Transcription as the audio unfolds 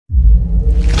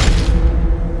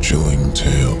Chilling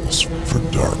tales for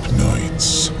dark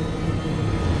nights.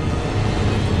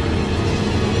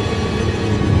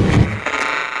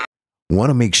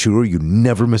 Want to make sure you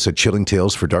never miss a Chilling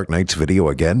Tales for Dark Nights video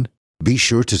again? Be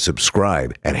sure to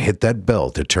subscribe and hit that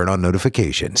bell to turn on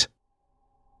notifications.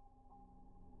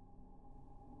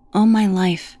 All my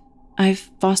life,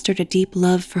 I've fostered a deep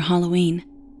love for Halloween.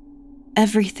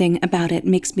 Everything about it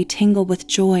makes me tingle with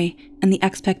joy and the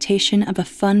expectation of a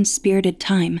fun-spirited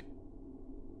time.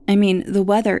 I mean, the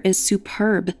weather is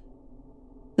superb.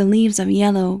 The leaves of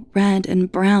yellow, red, and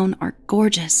brown are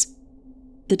gorgeous.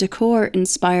 The decor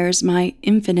inspires my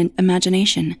infinite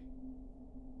imagination.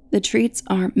 The treats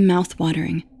are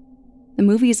mouth-watering. The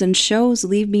movies and shows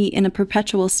leave me in a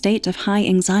perpetual state of high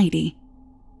anxiety.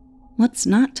 What's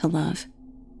not to love?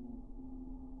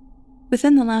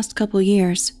 Within the last couple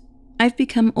years, I've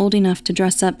become old enough to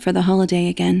dress up for the holiday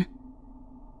again.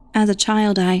 As a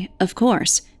child, I, of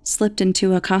course, slipped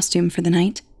into a costume for the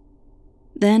night.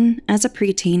 Then, as a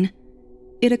preteen,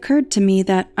 it occurred to me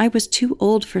that I was too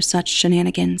old for such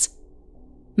shenanigans,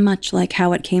 much like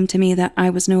how it came to me that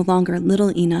I was no longer little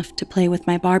enough to play with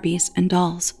my Barbies and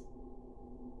dolls.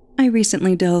 I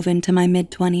recently dove into my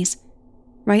mid-20s,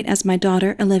 right as my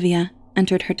daughter Olivia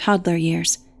entered her toddler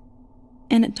years,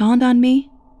 and it dawned on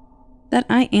me that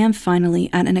I am finally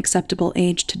at an acceptable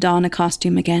age to don a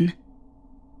costume again.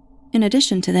 In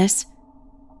addition to this,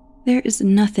 there is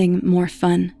nothing more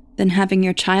fun than having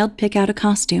your child pick out a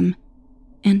costume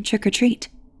and trick-or-treat.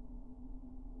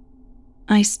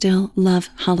 I still love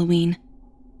Halloween.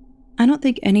 I don't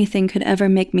think anything could ever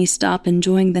make me stop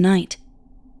enjoying the night.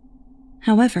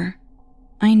 However,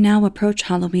 I now approach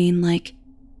Halloween like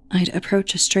I'd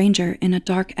approach a stranger in a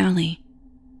dark alley,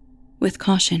 with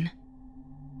caution.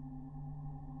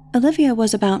 Olivia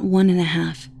was about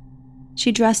 1.5.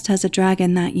 She dressed as a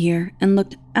dragon that year and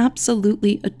looked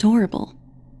absolutely adorable.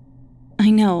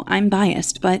 I know I'm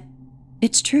biased, but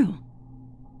it's true.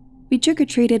 We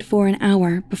trick-or-treated for an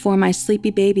hour before my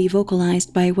sleepy baby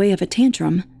vocalized by way of a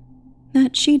tantrum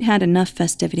that she'd had enough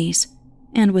festivities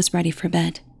and was ready for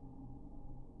bed.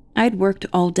 I'd worked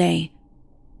all day,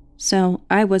 so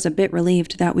I was a bit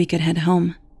relieved that we could head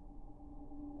home.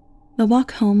 The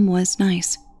walk home was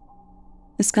nice.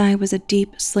 The sky was a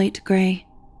deep slate gray,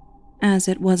 as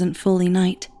it wasn't fully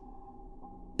night.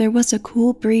 There was a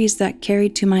cool breeze that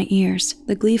carried to my ears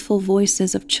the gleeful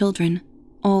voices of children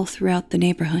all throughout the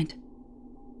neighborhood.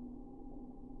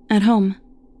 At home,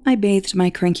 I bathed my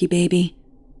cranky baby,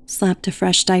 slapped a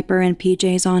fresh diaper and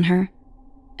PJs on her,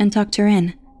 and tucked her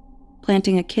in,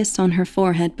 planting a kiss on her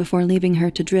forehead before leaving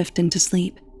her to drift into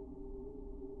sleep.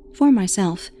 For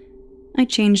myself, I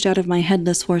changed out of my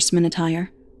headless horseman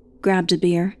attire, grabbed a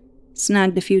beer,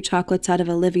 snagged a few chocolates out of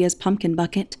Olivia's pumpkin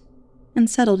bucket, and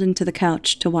settled into the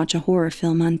couch to watch a horror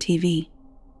film on TV.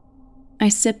 I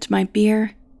sipped my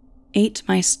beer, ate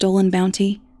my stolen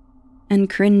bounty, and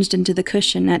cringed into the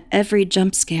cushion at every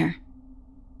jump scare.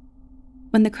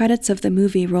 When the credits of the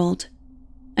movie rolled,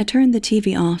 I turned the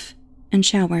TV off and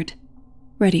showered,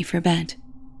 ready for bed.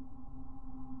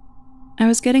 I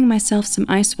was getting myself some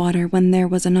ice water when there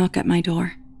was a knock at my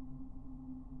door.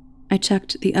 I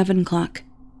checked the oven clock.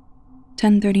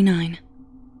 10:39.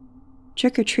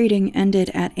 Trick-or-treating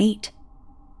ended at 8,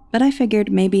 but I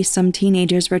figured maybe some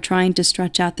teenagers were trying to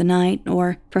stretch out the night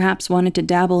or perhaps wanted to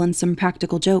dabble in some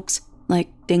practical jokes, like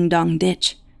Ding Dong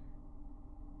Ditch.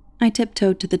 I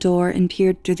tiptoed to the door and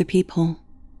peered through the peephole.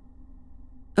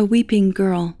 A weeping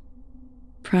girl,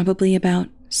 probably about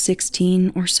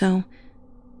 16 or so,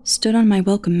 stood on my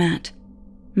welcome mat,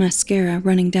 mascara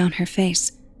running down her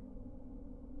face.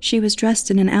 She was dressed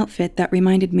in an outfit that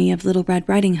reminded me of Little Red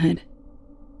Riding Hood.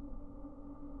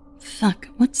 Fuck,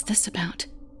 what's this about?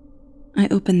 I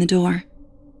opened the door.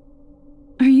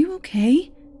 Are you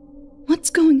okay? What's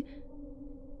going...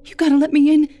 You gotta let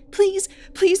me in. Please,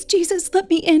 please, Jesus, let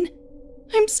me in.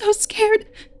 I'm so scared.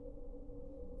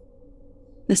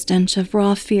 The stench of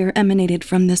raw fear emanated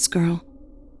from this girl.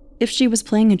 If she was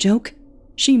playing a joke,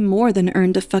 she more than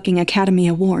earned a fucking Academy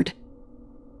Award.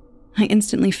 I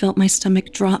instantly felt my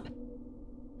stomach drop.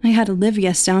 I had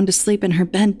Olivia sound asleep in her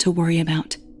bed to worry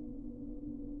about.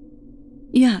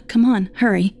 Yeah, come on,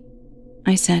 hurry,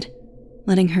 I said,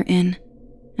 letting her in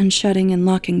and shutting and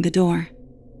locking the door.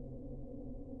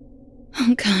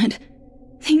 Oh God,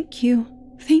 thank you,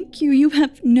 you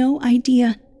have no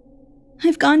idea.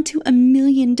 I've gone to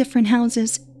 1,000,000 different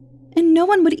houses, and no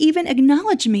one would even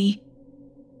acknowledge me.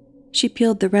 She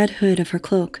peeled the red hood of her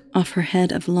cloak off her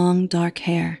head of long, dark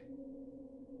hair.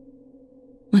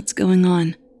 What's going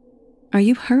on? Are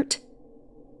you hurt?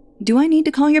 Do I need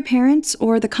to call your parents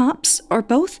or the cops or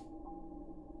both?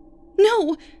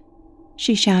 No!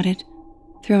 she shouted,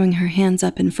 throwing her hands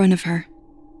up in front of her.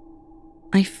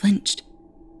 I flinched.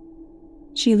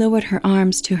 She lowered her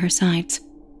arms to her sides.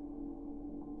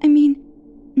 I mean,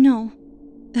 no,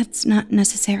 that's not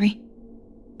necessary.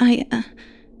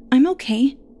 I'm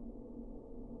okay.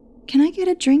 Can I get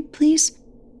a drink, please?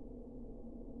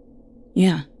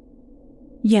 Yeah,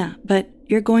 but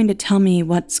you're going to tell me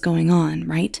what's going on,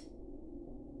 right?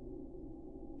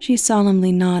 She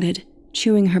solemnly nodded,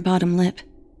 chewing her bottom lip.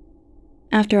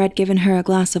 After I'd given her a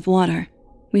glass of water,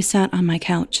 we sat on my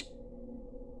couch.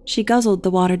 She guzzled the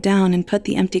water down and put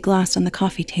the empty glass on the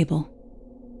coffee table.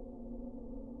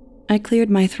 I cleared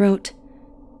my throat.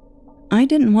 I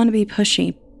didn't want to be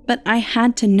pushy, but I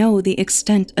had to know the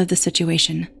extent of the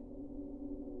situation.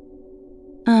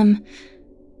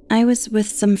 I was with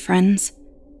some friends.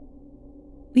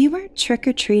 We weren't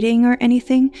trick-or-treating or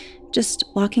anything, just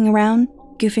walking around,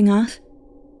 goofing off.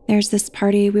 There's this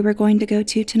party we were going to go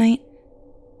to tonight.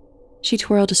 She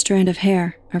twirled a strand of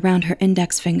hair around her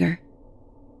index finger.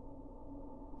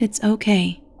 It's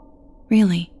okay,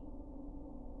 really.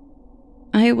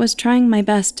 I was trying my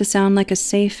best to sound like a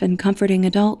safe and comforting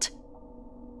adult,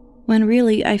 when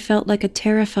really I felt like a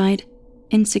terrified,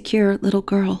 insecure little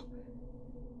girl.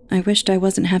 I wished I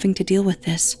wasn't having to deal with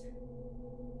this.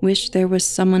 Wished there was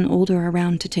someone older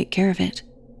around to take care of it.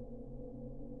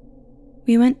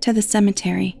 We went to the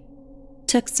cemetery,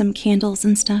 took some candles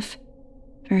and stuff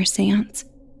for a seance.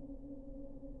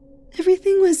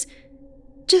 Everything was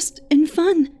just in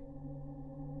fun.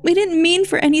 We didn't mean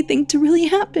for anything to really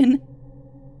happen.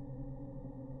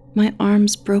 My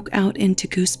arms broke out into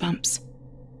goosebumps.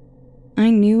 I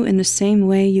knew in the same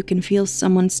way you can feel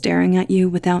someone staring at you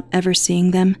without ever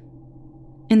seeing them,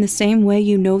 in the same way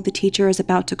you know the teacher is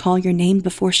about to call your name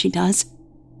before she does,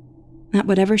 that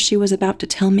whatever she was about to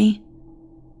tell me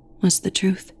was the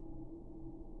truth.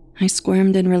 I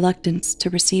squirmed in reluctance to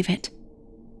receive it.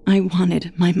 I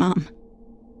wanted my mom.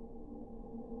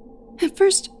 At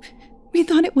first, we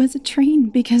thought it was a train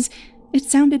because it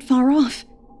sounded far off.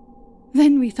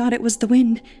 Then we thought it was the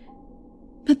wind,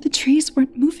 but the trees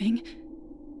weren't moving.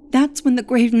 That's when the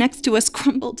grave next to us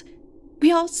crumbled. We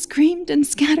all screamed and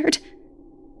scattered.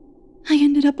 I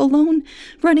ended up alone,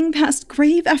 running past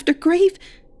grave after grave.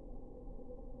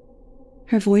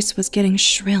 Her voice was getting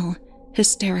shrill,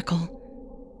 hysterical.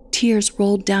 Tears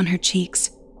rolled down her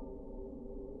cheeks.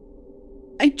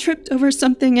 I tripped over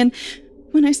something, and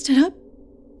when I stood up,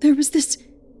 there was this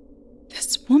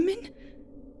woman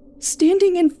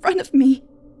standing in front of me.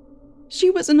 She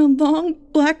was in a long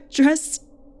black dress.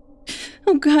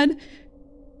 Oh God,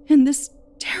 and this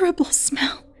terrible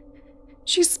smell.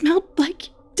 She smelled like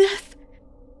death.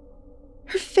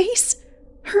 Her face,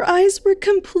 her eyes were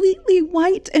completely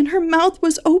white and her mouth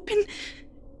was open.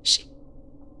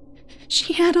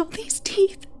 She had all these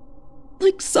teeth,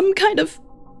 like some kind of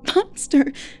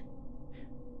monster.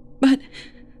 But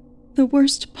the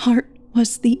worst part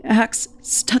was the axe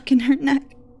stuck in her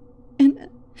neck, and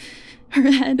her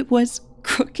head was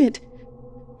crooked,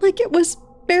 like it was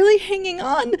barely hanging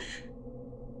on.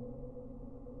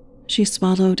 She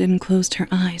swallowed and closed her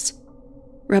eyes,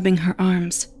 rubbing her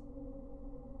arms.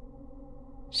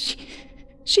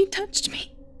 She touched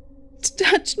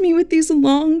me with these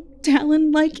long,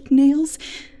 talon-like nails.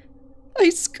 I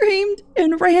screamed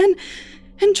and ran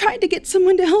and tried to get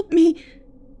someone to help me.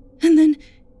 And then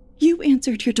you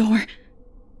answered your door.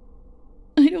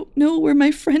 I don't know where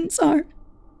my friends are,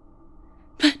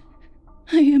 but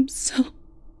I am so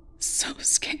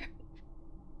scared.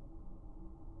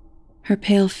 Her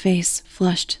pale face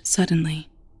flushed suddenly.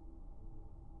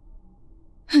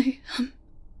 I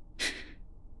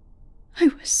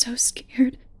was so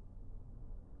scared.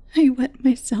 I wet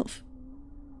myself,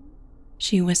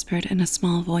 she whispered in a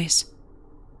small voice,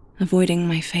 avoiding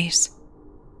my face.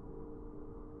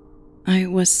 I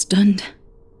was stunned.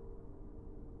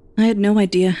 I had no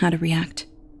idea how to react.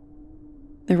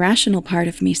 The rational part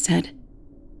of me said,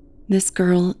 "This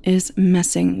girl is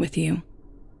messing with you.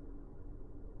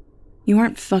 You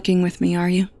aren't fucking with me, are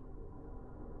you?"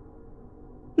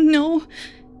 "No,"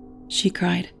 she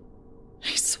cried.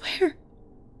 "I swear."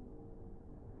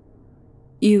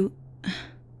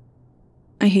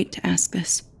 I hate to ask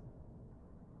this,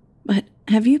 but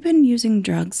have you been using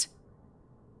drugs?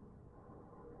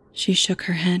 She shook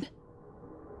her head.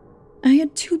 I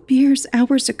had 2 beers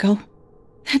hours ago.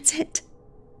 That's it.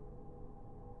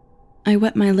 I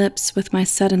wet my lips with my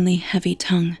suddenly heavy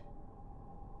tongue.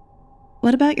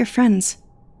 What about your friends?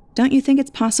 Don't you think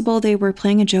it's possible they were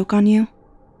playing a joke on you?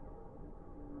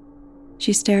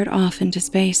 She stared off into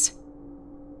space.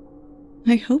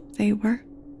 I hope they were.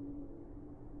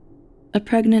 A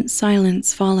pregnant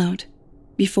silence followed,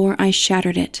 before I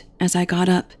shattered it as I got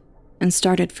up and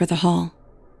started for the hall.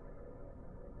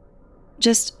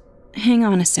 Just hang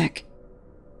on a sec.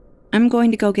 I'm going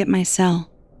to go get my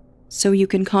cell, so you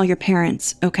can call your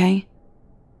parents, okay?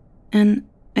 And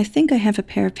I think I have a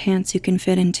pair of pants you can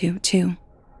fit into, too.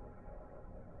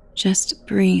 Just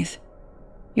breathe.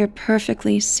 You're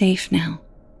perfectly safe now.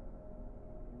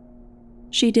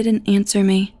 She didn't answer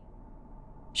me.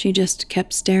 She just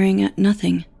kept staring at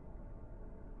nothing.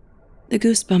 The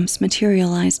goosebumps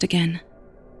materialized again.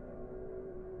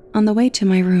 On the way to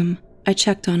my room, I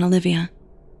checked on Olivia.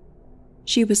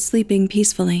 She was sleeping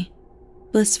peacefully,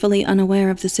 blissfully unaware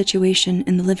of the situation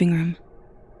in the living room.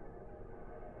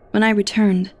 When I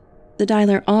returned, the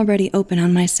dialer already open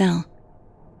on my cell.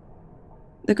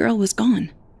 The girl was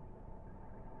gone.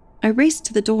 I raced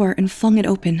to the door and flung it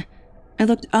open. I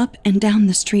looked up and down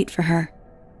the street for her,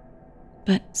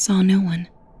 but saw no one.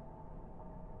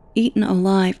 Eaten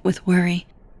alive with worry,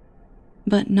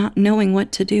 but not knowing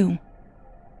what to do,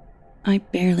 I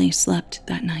barely slept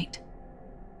that night.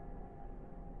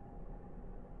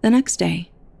 The next day,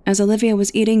 as Olivia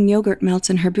was eating yogurt melts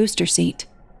in her booster seat,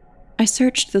 I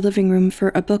searched the living room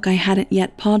for a book I hadn't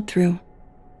yet pawed through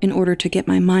in order to get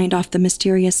my mind off the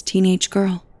mysterious teenage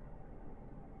girl.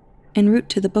 En route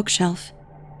to the bookshelf,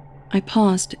 I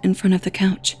paused in front of the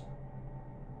couch.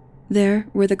 There,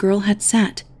 where the girl had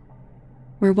sat,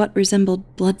 were what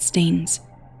resembled bloodstains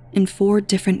in 4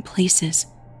 different places.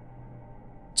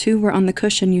 2 were on the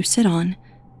cushion you sit on,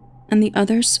 and the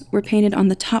others were painted on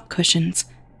the top cushions.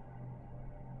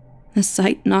 The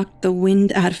sight knocked the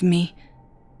wind out of me.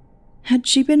 Had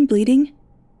she been bleeding?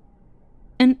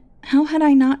 And how had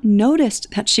I not noticed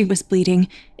that she was bleeding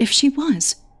if she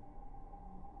was?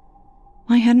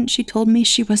 Why hadn't she told me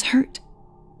she was hurt?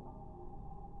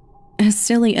 As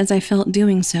silly as I felt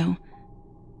doing so,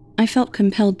 I felt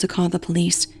compelled to call the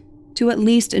police to at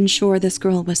least ensure this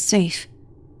girl was safe.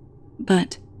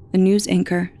 But the news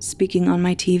anchor speaking on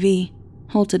my TV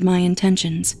halted my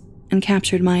intentions and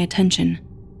captured my attention.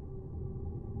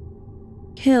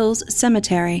 Hills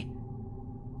Cemetery.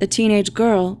 The teenage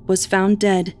girl was found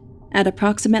dead at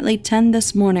approximately 10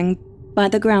 this morning by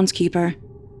the groundskeeper.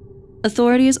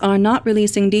 Authorities are not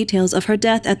releasing details of her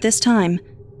death at this time,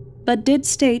 but did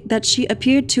state that she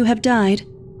appeared to have died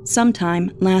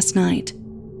sometime last night.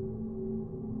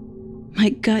 My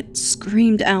gut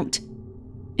screamed out,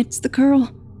 "It's the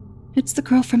girl. It's the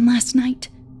girl from last night."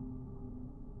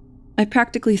 I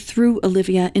practically threw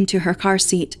Olivia into her car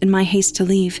seat in my haste to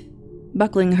leave,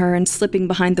 buckling her and slipping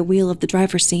behind the wheel of the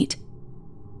driver's seat.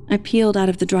 I peeled out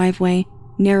of the driveway,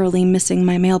 narrowly missing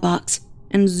my mailbox,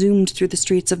 and zoomed through the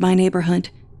streets of my neighborhood,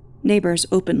 neighbors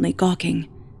openly gawking.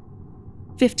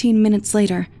 15 minutes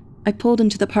later, I pulled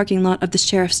into the parking lot of the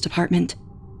sheriff's department.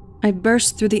 I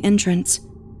burst through the entrance,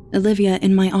 Olivia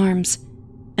in my arms,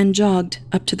 and jogged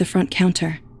up to the front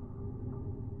counter.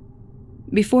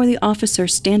 Before the officer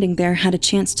standing there had a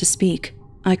chance to speak,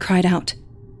 I cried out,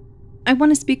 "I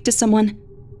want to speak to someone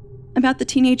about the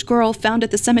teenage girl found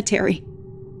at the cemetery."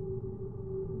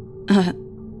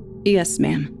 Yes,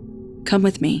 ma'am. Come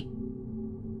with me."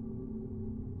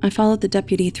 I followed the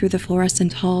deputy through the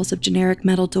fluorescent halls of generic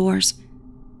metal doors.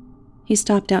 He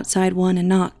stopped outside one and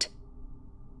knocked.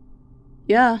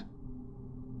 "Yeah."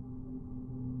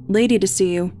 "Lady to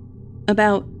see you.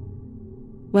 About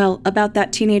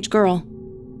that teenage girl."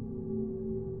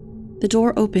 The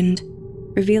door opened,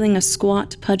 revealing a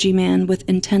squat, pudgy man with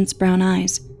intense brown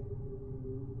eyes.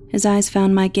 His eyes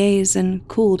found my gaze and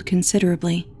cooled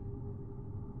considerably.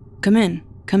 Come in.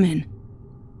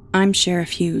 I'm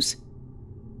Sheriff Hughes."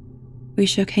 We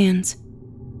shook hands.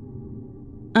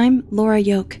 "I'm Laura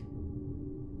Yoke."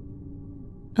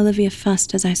 Olivia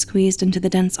fussed as I squeezed into the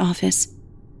dense office.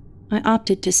 I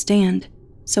opted to stand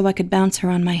so I could bounce her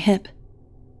on my hip.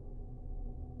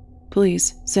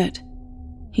 "Please, sit,"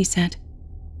 he said,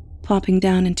 plopping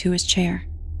down into his chair.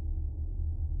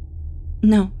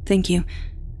 "No, thank you.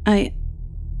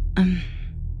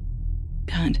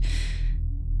 God.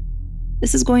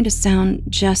 This is going to sound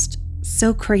just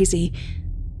so crazy,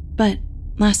 but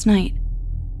last night..."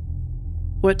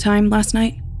 "What time last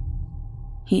night?"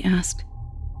 he asked,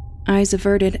 eyes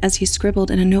averted as he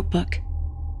scribbled in a notebook.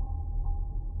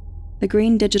 The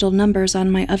green digital numbers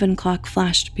on my oven clock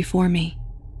flashed before me.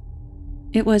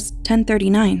 It was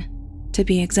 10:39, to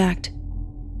be exact.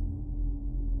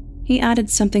 He added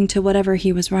something to whatever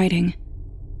he was writing,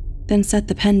 then set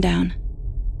the pen down,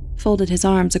 folded his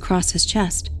arms across his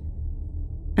chest,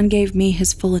 and gave me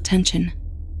his full attention.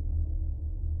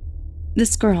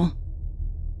 This girl,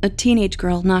 a teenage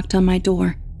girl, knocked on my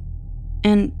door,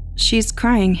 and she's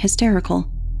crying hysterical.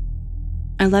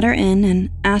 I let her in and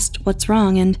asked what's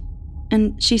wrong,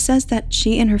 and she says that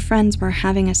she and her friends were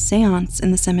having a seance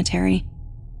in the cemetery.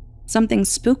 Something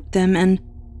spooked them and,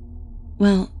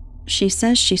 well, she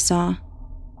says she saw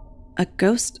a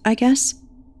ghost, I guess?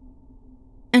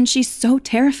 And she's so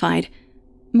terrified,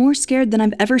 more scared than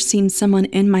I've ever seen someone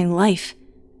in my life.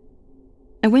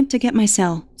 I went to get my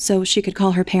cell so she could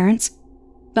call her parents,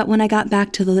 but when I got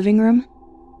back to the living room,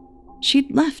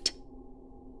 she'd left.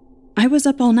 I was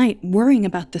up all night worrying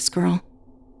about this girl.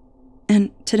 And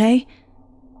today,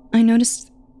 I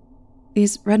noticed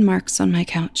these red marks on my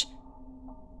couch,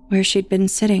 where she'd been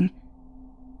sitting.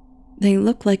 They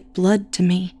look like blood to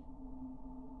me.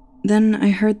 Then I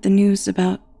heard the news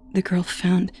about the girl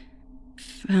found.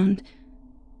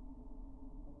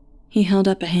 He held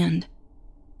up a hand.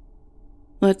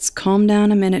 Let's calm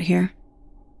down a minute here.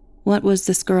 What was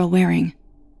this girl wearing?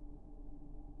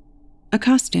 A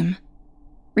costume.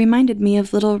 Reminded me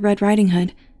of Little Red Riding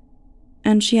Hood,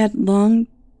 and she had long,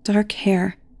 dark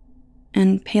hair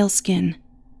and pale skin.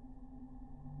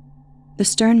 The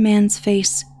stern man's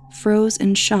face froze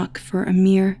in shock for a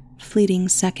mere fleeting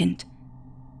second.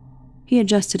 He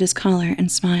adjusted his collar and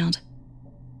smiled.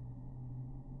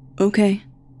 Okay,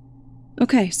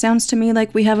 sounds to me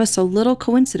like we have us a little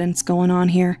coincidence going on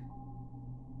here.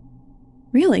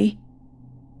 Really?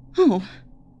 Oh,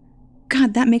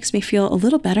 God, that makes me feel a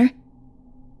little better.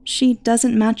 She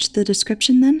doesn't match the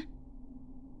description, then?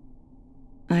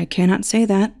 I cannot say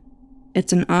that.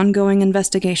 It's an ongoing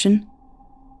investigation.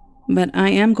 But I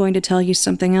am going to tell you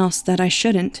something else that I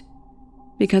shouldn't,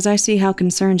 because I see how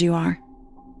concerned you are.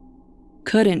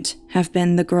 Couldn't have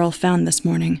been the girl found this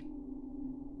morning.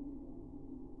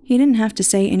 He didn't have to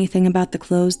say anything about the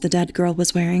clothes the dead girl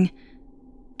was wearing.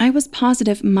 I was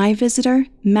positive my visitor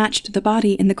matched the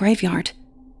body in the graveyard,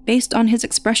 based on his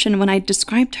expression when I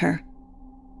described her.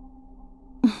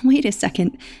 Wait a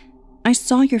second. I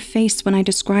saw your face when I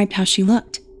described how she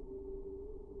looked.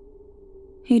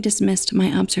 He dismissed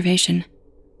my observation.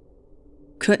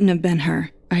 Couldn't have been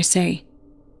her, I say.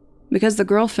 Because the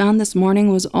girl found this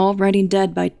morning was already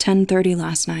dead by 10:30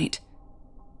 last night.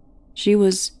 She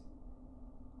was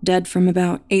dead from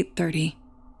about 8:30.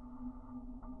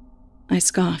 I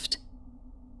scoffed.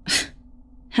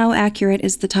 How accurate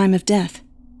is the time of death?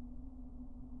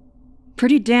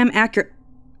 Pretty damn accurate.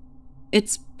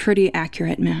 It's pretty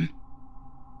accurate, ma'am.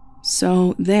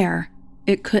 So there,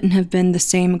 it couldn't have been the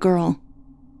same girl.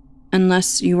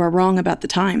 Unless you are wrong about the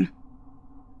time.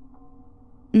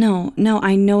 No,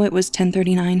 I know it was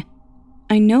 10:39.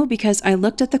 I know because I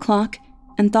looked at the clock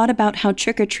and thought about how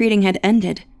trick-or-treating had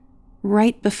ended,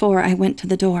 right before I went to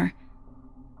the door.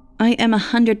 I am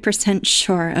 100%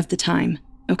 sure of the time,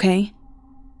 okay?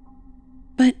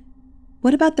 But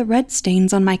what about the red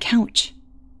stains on my couch?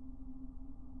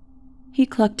 He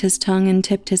clucked his tongue and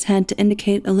tipped his head to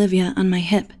indicate Olivia on my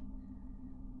hip.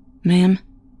 Ma'am,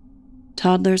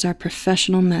 toddlers are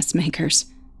professional mess makers.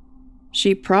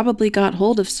 She probably got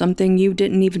hold of something you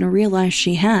didn't even realize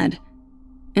she had,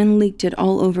 and leaked it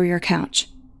all over your couch.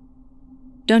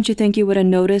 Don't you think you would have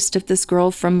noticed if this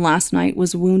girl from last night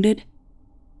was wounded?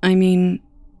 I mean,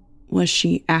 was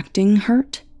she acting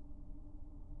hurt?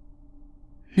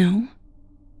 No,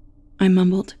 I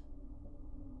mumbled.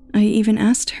 I even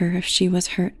asked her if she was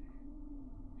hurt,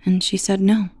 and she said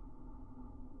no.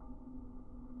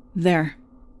 There.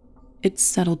 It's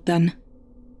settled then.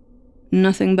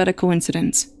 Nothing but a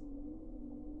coincidence.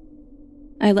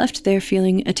 I left there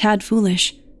feeling a tad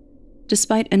foolish,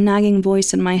 despite a nagging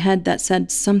voice in my head that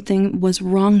said something was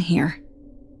wrong here.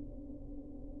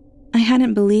 I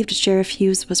hadn't believed Sheriff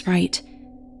Hughes was right,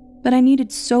 but I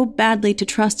needed so badly to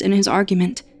trust in his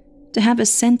argument, to have a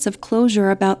sense of closure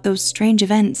about those strange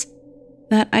events,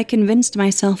 that I convinced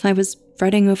myself I was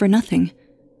fretting over nothing.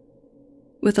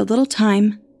 With a little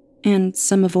time, and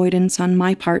some avoidance on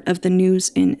my part of the news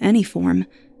in any form,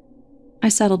 I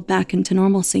settled back into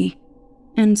normalcy,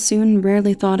 and soon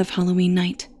rarely thought of Halloween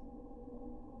night.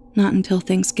 Not until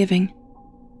Thanksgiving.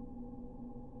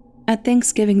 At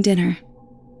Thanksgiving dinner,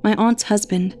 my aunt's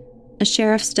husband, a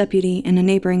sheriff's deputy in a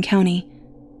neighboring county,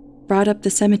 brought up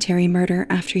the cemetery murder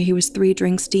after he was 3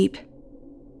 drinks deep.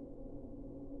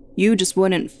 You just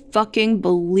wouldn't fucking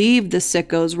believe the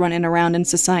sickos running around in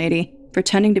society,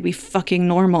 pretending to be fucking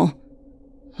normal.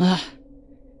 Ugh.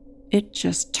 It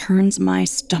just turns my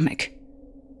stomach.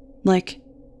 Like,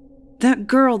 that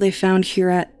girl they found here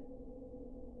at...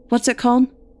 What's it called?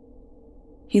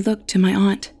 He looked to my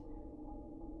aunt.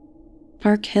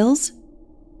 Park Hills?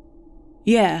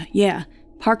 Yeah,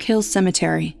 Park Hills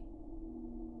Cemetery.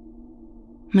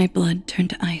 My blood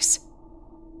turned to ice.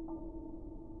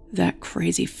 That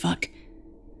crazy fuck.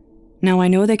 Now, I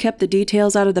know they kept the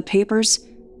details out of the papers,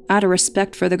 out of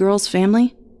respect for the girl's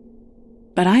family,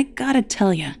 but I gotta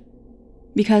tell ya,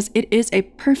 because it is a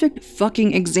perfect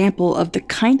fucking example of the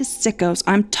kind of sickos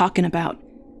I'm talking about.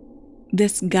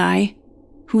 This guy,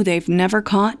 who they've never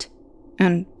caught,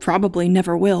 and probably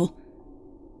never will,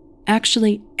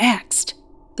 actually axed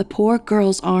the poor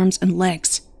girl's arms and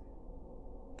legs.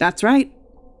 That's right,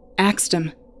 axed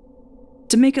him.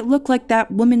 To make it look like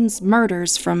that woman's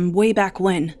murders from way back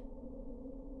when.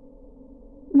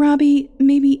 Robbie,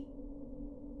 maybe...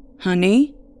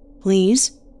 Honey,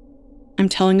 please. I'm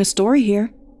telling a story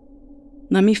here.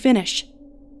 Let me finish.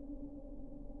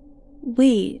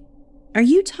 Wait, are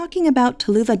you talking about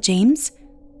Tallulah James?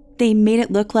 They made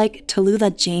it look like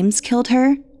Tallulah James killed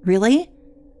her? Really?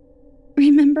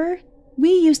 Remember?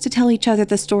 We used to tell each other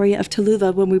the story of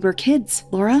Tallulah when we were kids,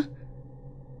 Laura.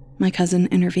 My cousin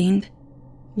intervened,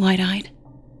 wide-eyed.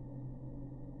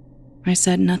 I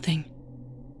said nothing.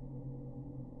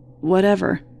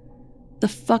 Whatever. The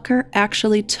fucker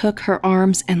actually took her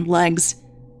arms and legs.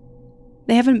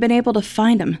 They haven't been able to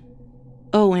find him.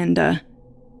 Oh, and,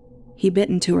 he bit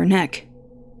into her neck.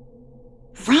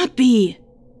 Robbie!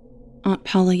 Aunt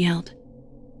Paula yelled.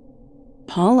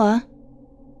 Paula?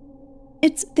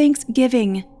 It's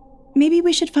Thanksgiving. Maybe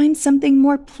we should find something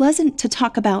more pleasant to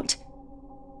talk about.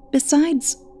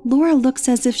 Besides, Laura looks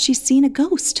as if she's seen a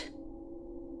ghost.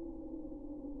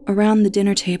 Around the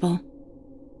dinner table,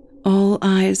 all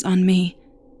eyes on me,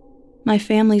 my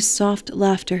family's soft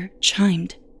laughter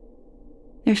chimed.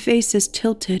 Their faces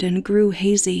tilted and grew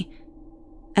hazy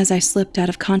as I slipped out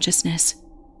of consciousness.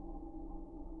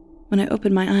 When I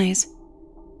opened my eyes,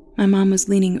 my mom was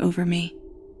leaning over me.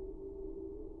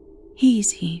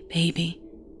 Easy, baby.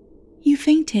 You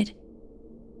fainted.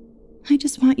 I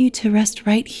just want you to rest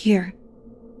right here.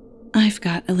 I've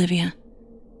got Olivia.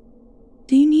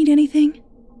 Do you need anything?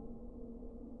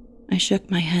 I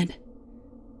shook my head.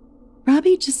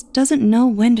 Robbie just doesn't know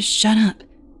when to shut up.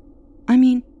 I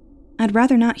mean, I'd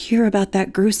rather not hear about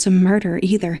that gruesome murder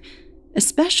either,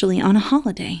 especially on a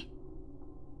holiday.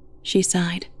 She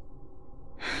sighed.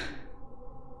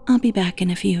 I'll be back in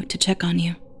a few to check on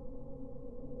you.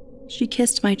 She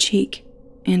kissed my cheek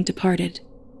and departed.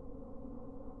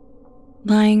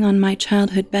 Lying on my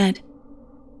childhood bed,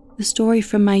 the story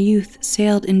from my youth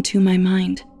sailed into my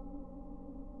mind.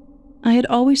 I had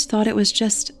always thought it was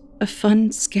just a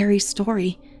fun, scary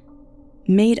story,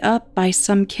 made up by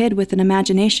some kid with an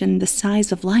imagination the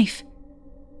size of life.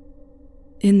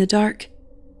 In the dark,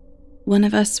 one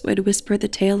of us would whisper the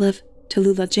tale of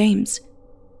Tallulah James,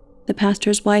 the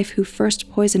pastor's wife who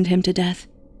first poisoned him to death,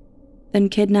 then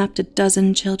kidnapped a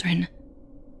dozen children,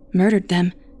 murdered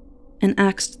them, and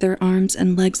axed their arms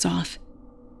and legs off.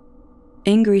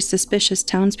 Angry, suspicious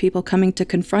townspeople coming to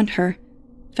confront her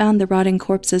found the rotting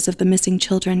corpses of the missing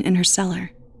children in her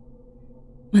cellar.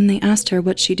 When they asked her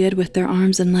what she did with their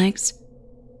arms and legs,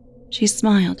 she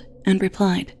smiled and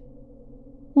replied,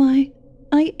 "Why,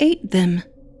 I ate them,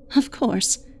 of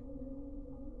course."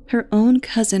 Her own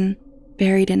cousin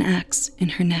buried an axe in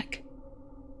her neck.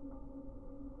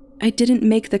 I didn't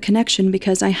make the connection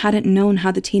because I hadn't known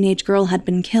how the teenage girl had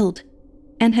been killed,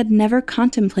 and had never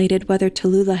contemplated whether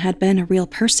Tallulah had been a real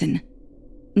person.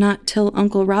 Not till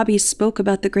Uncle Robbie spoke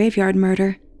about the graveyard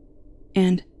murder,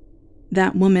 and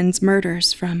that woman's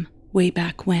murders from way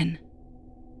back when.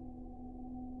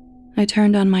 I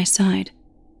turned on my side,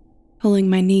 pulling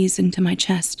my knees into my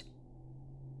chest.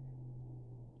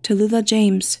 Tallulah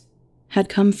James had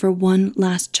come for one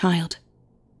last child.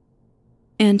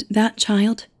 And that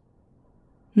child,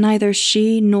 neither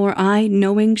she nor I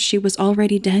knowing she was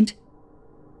already dead,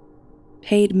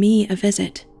 paid me a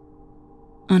visit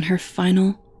on her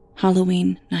final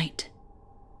Halloween night.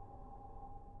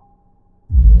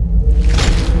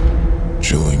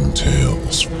 Chilling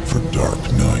tales for dark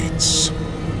nights.